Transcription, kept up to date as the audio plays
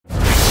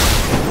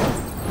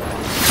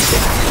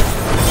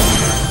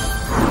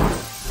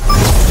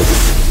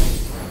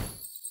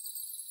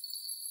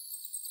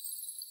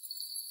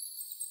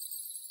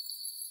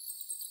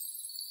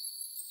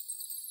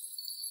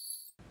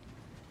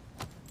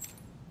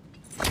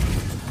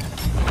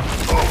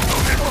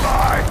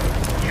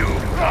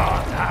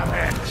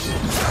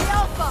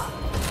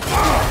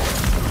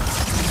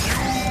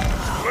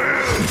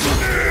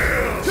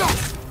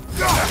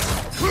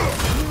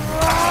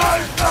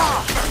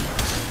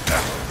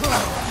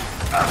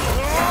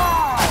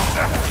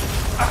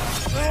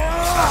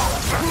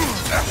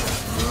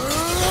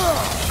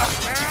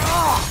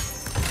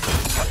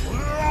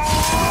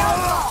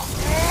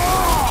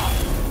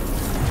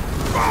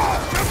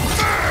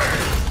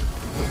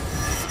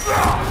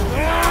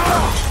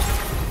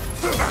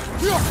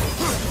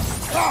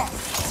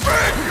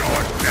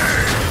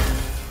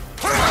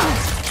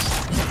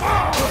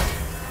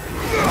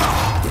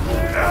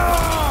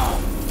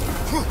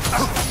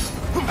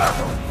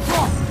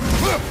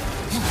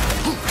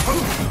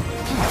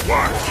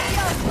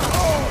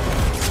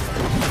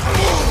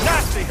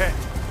Nasty hit!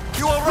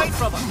 You all right,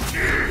 brother?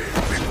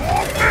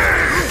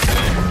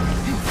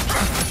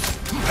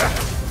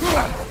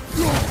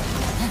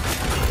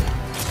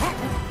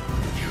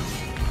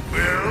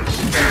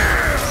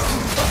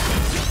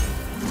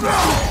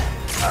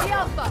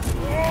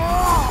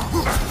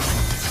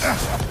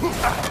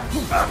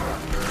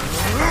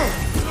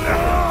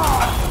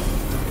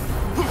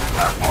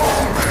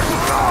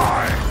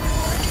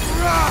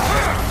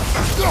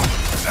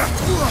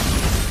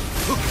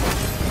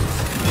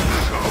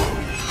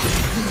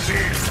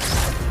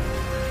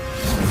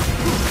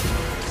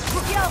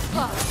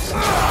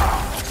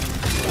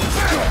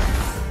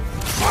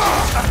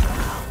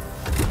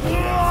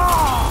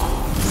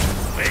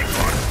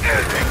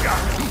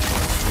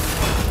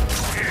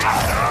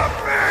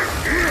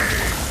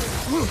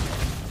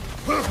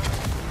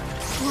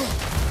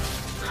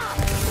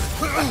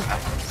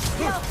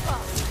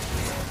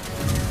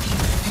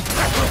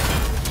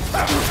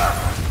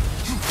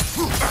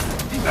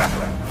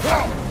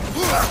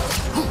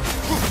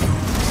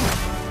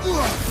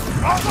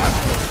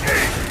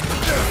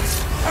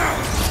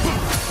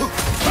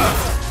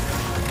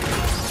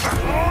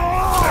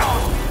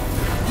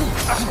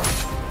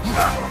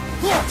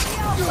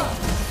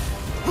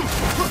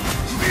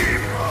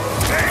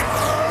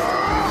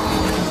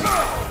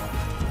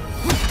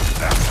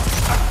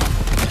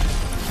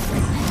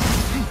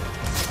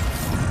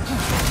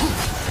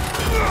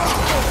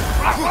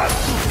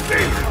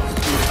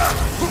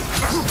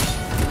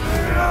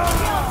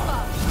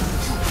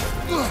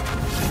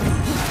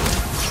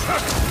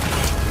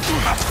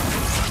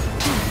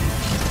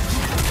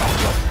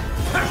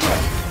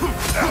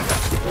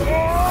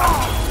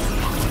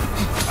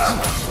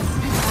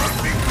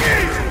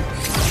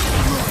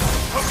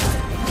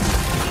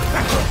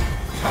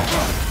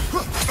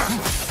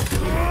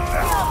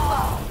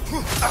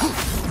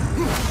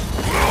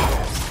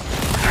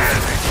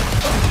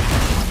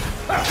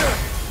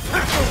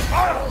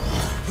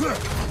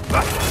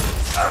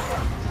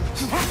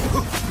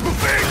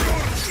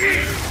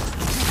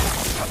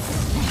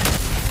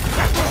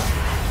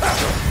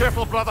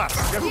 Careful, brother!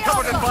 You're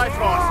covered in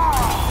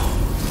Bifrost!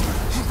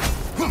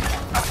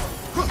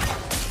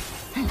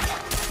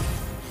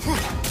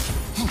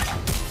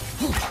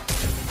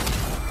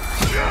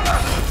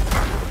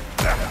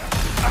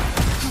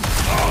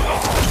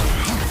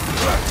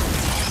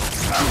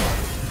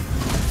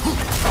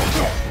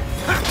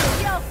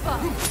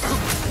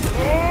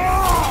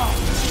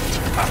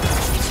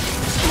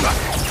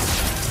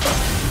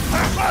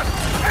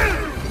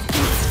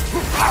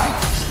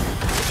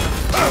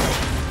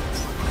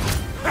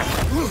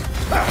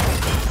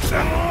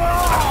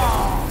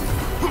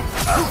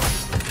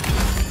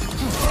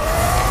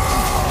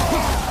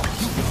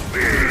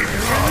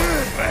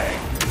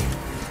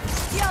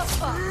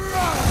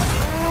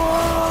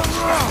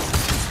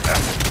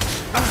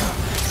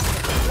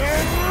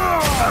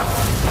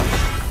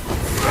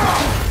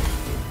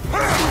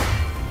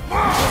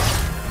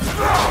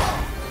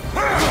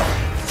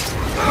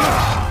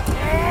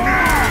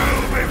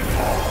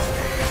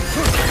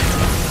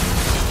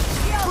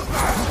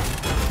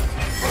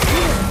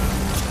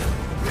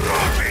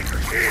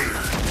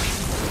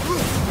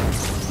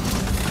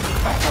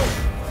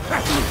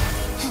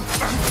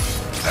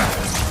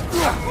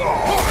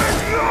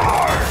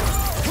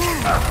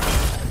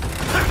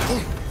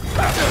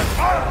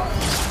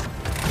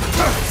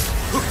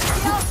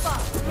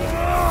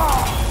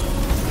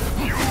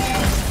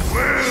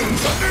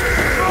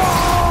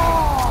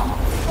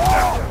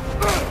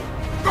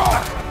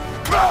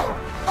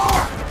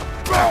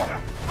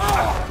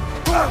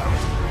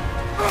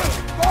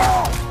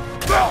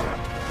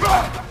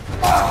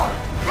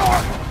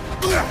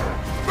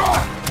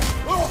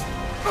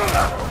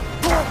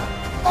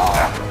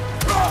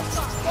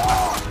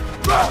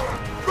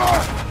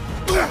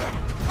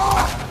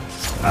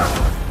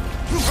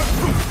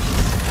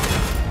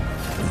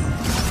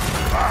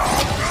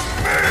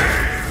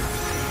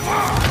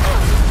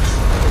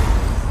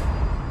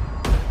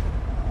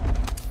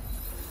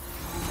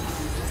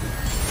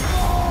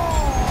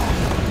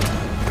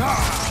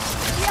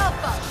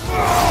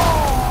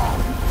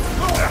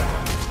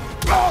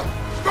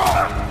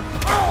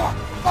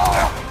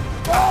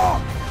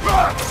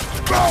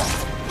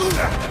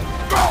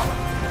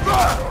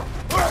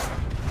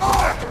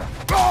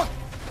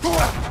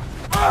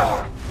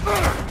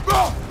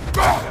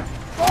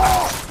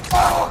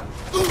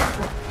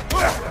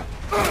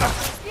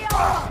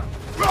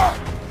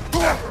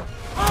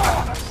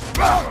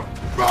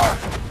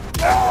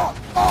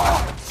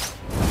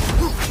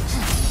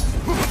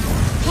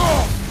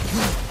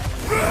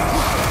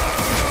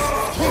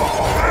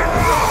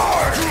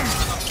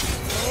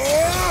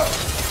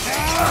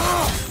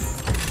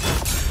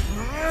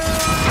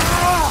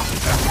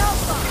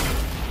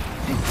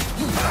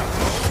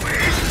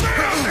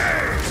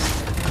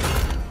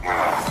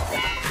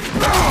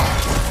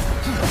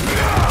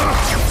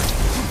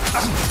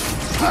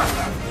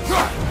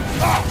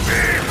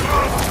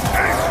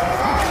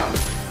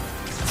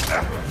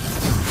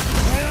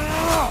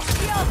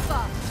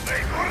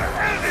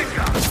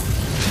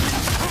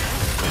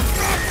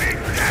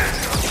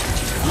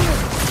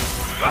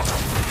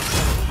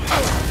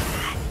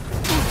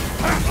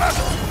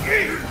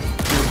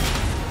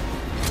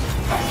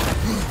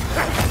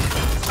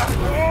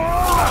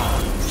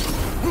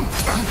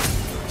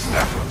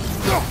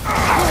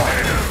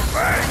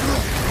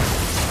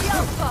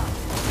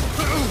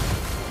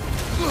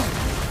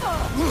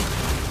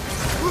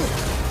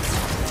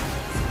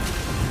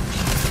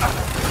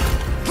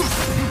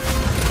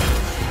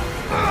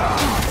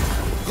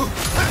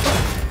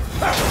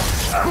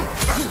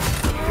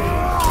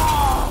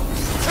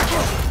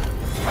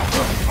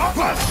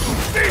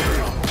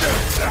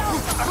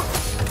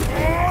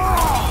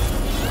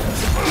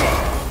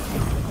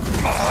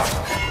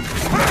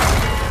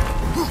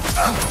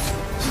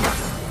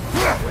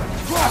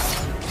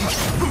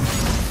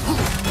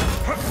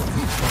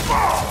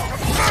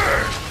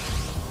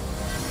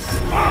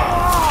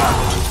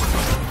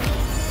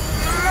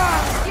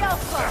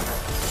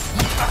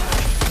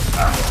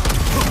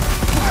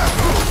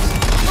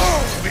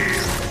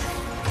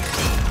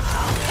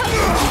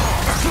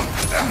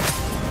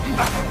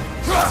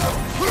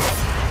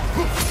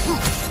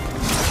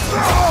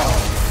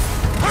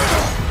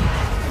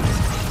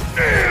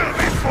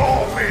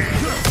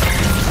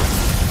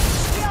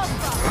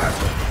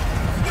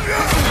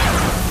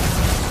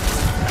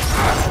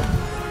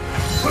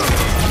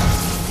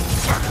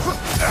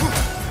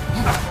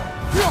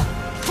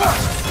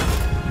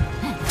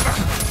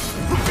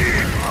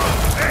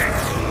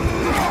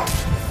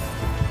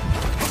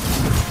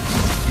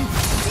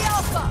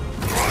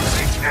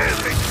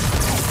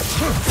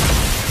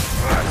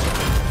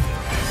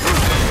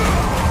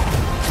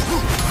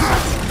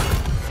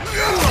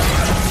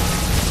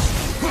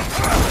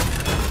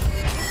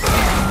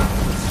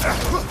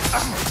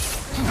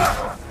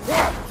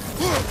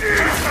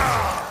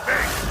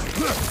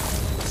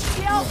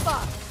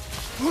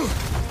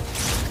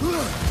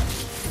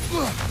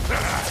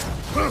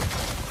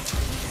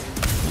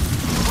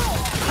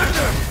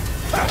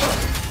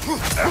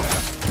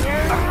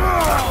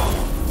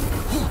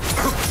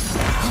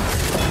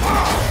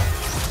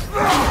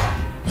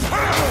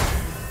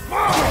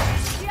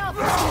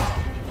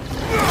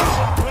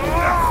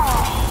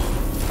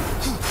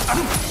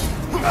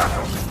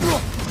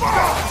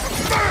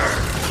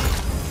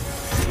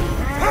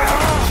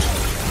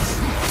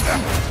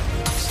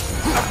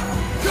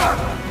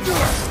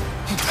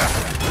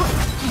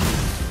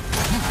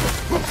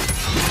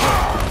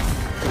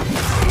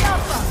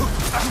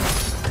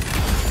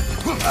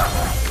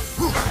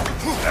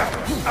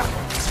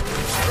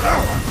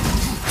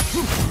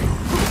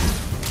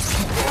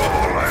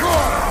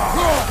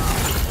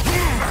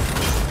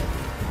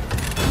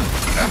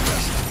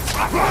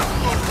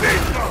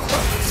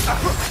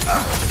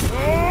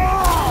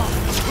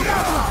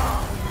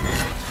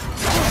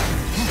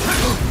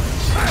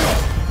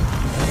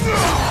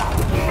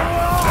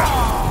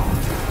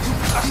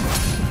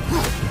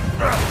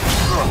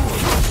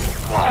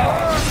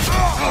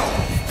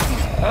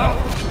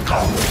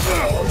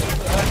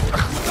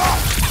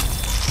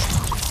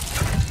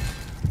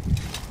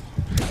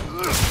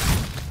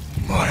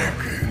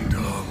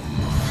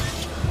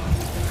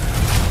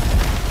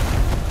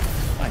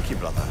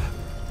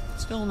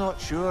 Still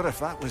not sure if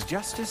that was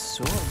justice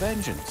or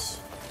vengeance.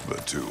 The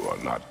two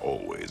are not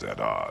always at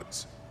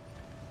odds.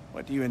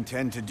 What do you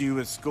intend to do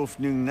with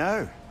Skofnung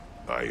now?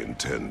 I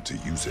intend to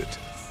use it.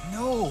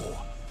 No!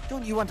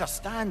 Don't you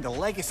understand the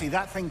legacy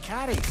that thing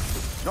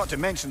carries? Not to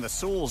mention the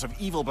souls of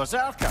evil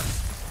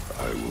berserkers.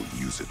 I will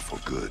use it for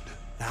good.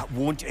 That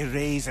won't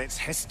erase its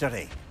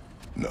history.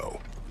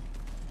 No.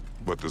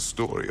 But the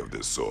story of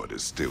this sword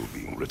is still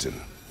being written.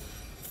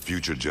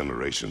 Future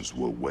generations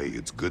will weigh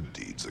its good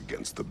deeds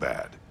against the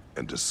bad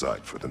and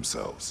decide for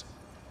themselves.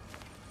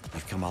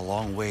 You've come a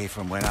long way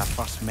from when I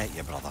first met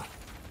you, brother.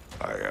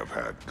 I have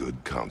had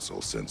good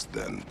counsel since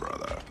then,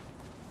 brother.